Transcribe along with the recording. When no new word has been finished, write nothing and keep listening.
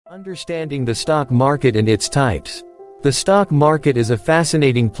Understanding the stock market and its types. The stock market is a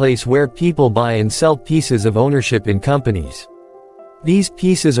fascinating place where people buy and sell pieces of ownership in companies. These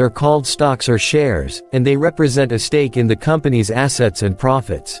pieces are called stocks or shares, and they represent a stake in the company's assets and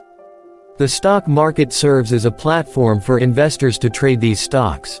profits. The stock market serves as a platform for investors to trade these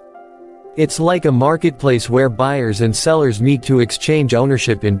stocks. It's like a marketplace where buyers and sellers meet to exchange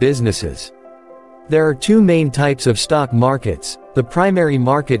ownership in businesses. There are two main types of stock markets, the primary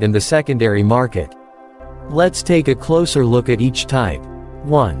market and the secondary market. Let's take a closer look at each type.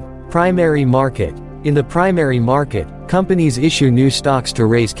 1. Primary market. In the primary market, companies issue new stocks to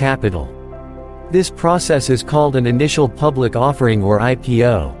raise capital. This process is called an initial public offering or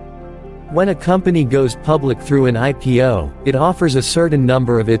IPO. When a company goes public through an IPO, it offers a certain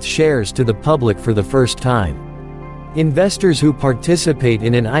number of its shares to the public for the first time. Investors who participate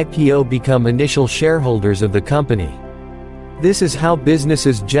in an IPO become initial shareholders of the company. This is how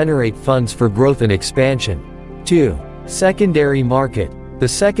businesses generate funds for growth and expansion. 2. Secondary market. The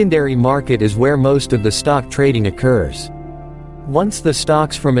secondary market is where most of the stock trading occurs. Once the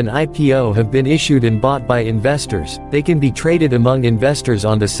stocks from an IPO have been issued and bought by investors, they can be traded among investors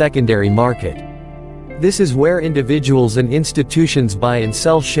on the secondary market. This is where individuals and institutions buy and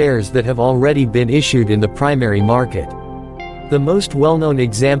sell shares that have already been issued in the primary market. The most well-known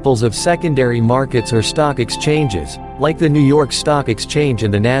examples of secondary markets are stock exchanges, like the New York Stock Exchange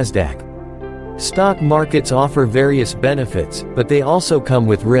and the Nasdaq. Stock markets offer various benefits, but they also come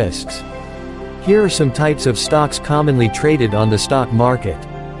with risks. Here are some types of stocks commonly traded on the stock market.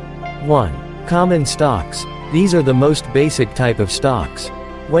 1. Common stocks. These are the most basic type of stocks.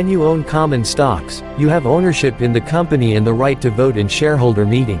 When you own common stocks, you have ownership in the company and the right to vote in shareholder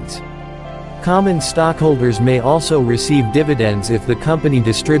meetings. Common stockholders may also receive dividends if the company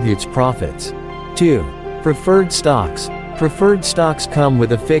distributes profits. 2. Preferred stocks. Preferred stocks come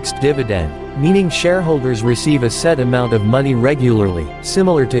with a fixed dividend, meaning shareholders receive a set amount of money regularly,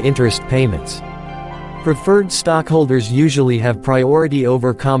 similar to interest payments. Preferred stockholders usually have priority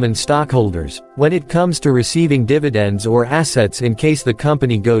over common stockholders when it comes to receiving dividends or assets in case the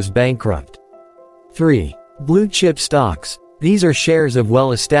company goes bankrupt. 3. Blue chip stocks. These are shares of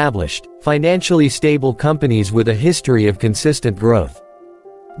well-established, financially stable companies with a history of consistent growth.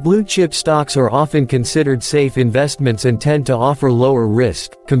 Blue chip stocks are often considered safe investments and tend to offer lower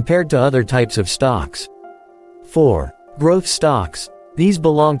risk compared to other types of stocks. 4. Growth stocks. These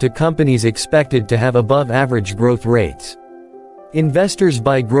belong to companies expected to have above-average growth rates. Investors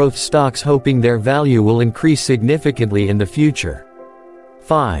buy growth stocks hoping their value will increase significantly in the future.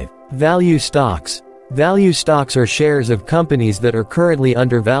 5. Value stocks. Value stocks are shares of companies that are currently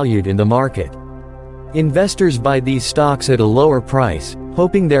undervalued in the market. Investors buy these stocks at a lower price,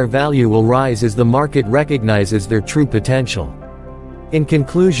 hoping their value will rise as the market recognizes their true potential. In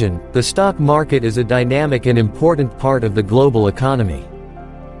conclusion, the stock market is a dynamic and important part of the global economy.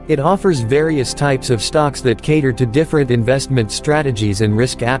 It offers various types of stocks that cater to different investment strategies and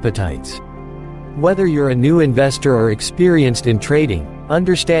risk appetites. Whether you're a new investor or experienced in trading,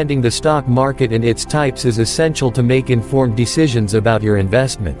 understanding the stock market and its types is essential to make informed decisions about your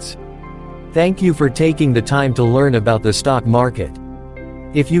investments. Thank you for taking the time to learn about the stock market.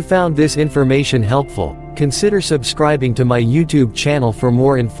 If you found this information helpful, consider subscribing to my YouTube channel for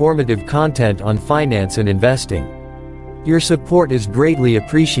more informative content on finance and investing. Your support is greatly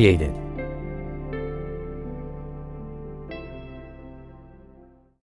appreciated.